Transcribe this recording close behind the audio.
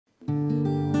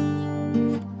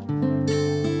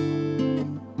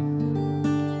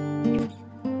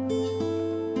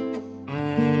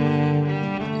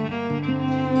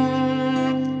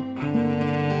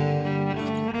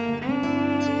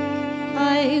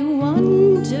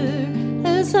wonder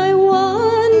as I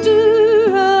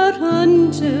wander out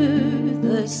under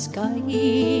the sky,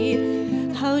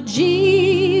 how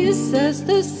Jesus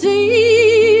the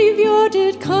Savior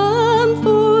did come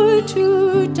for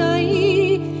to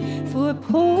die for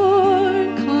poor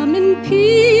common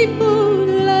people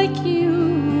like you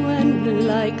and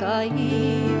like I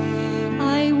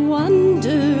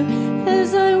wonder as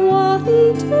I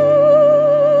wander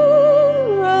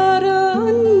out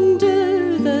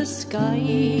under the sky.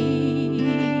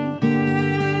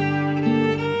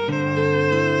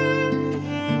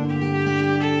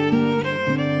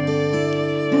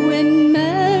 When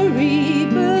Mary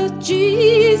birthed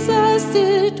Jesus,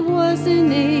 it was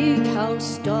in a cow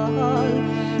stall,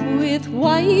 with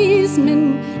wise men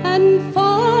and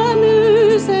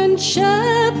farmers and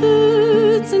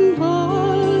shepherds and all.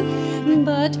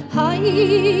 But high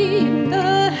in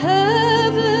the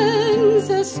heavens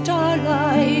a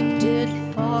starlight did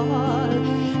fall,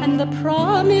 and the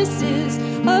promises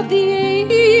of the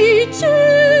ages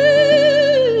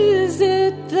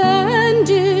it then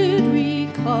did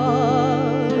recall.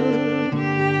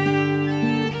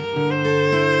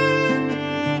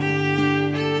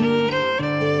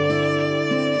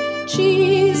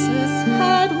 Jesus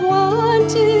had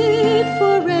wanted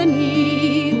for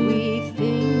any wee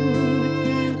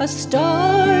thing, a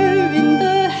star in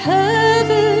the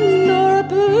heaven or a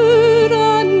bird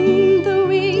on the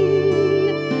wing,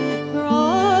 for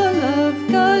all of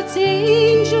God's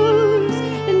angels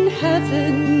in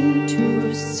heaven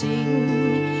to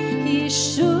sing. He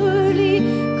surely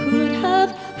could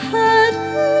have had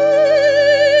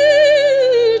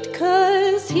it,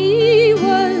 'cause he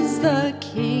was the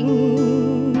King.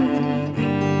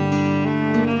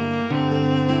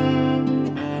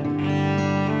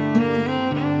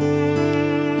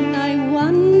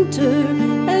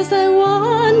 As I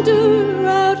wander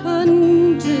out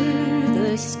under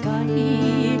the sky,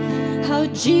 how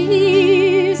Jesus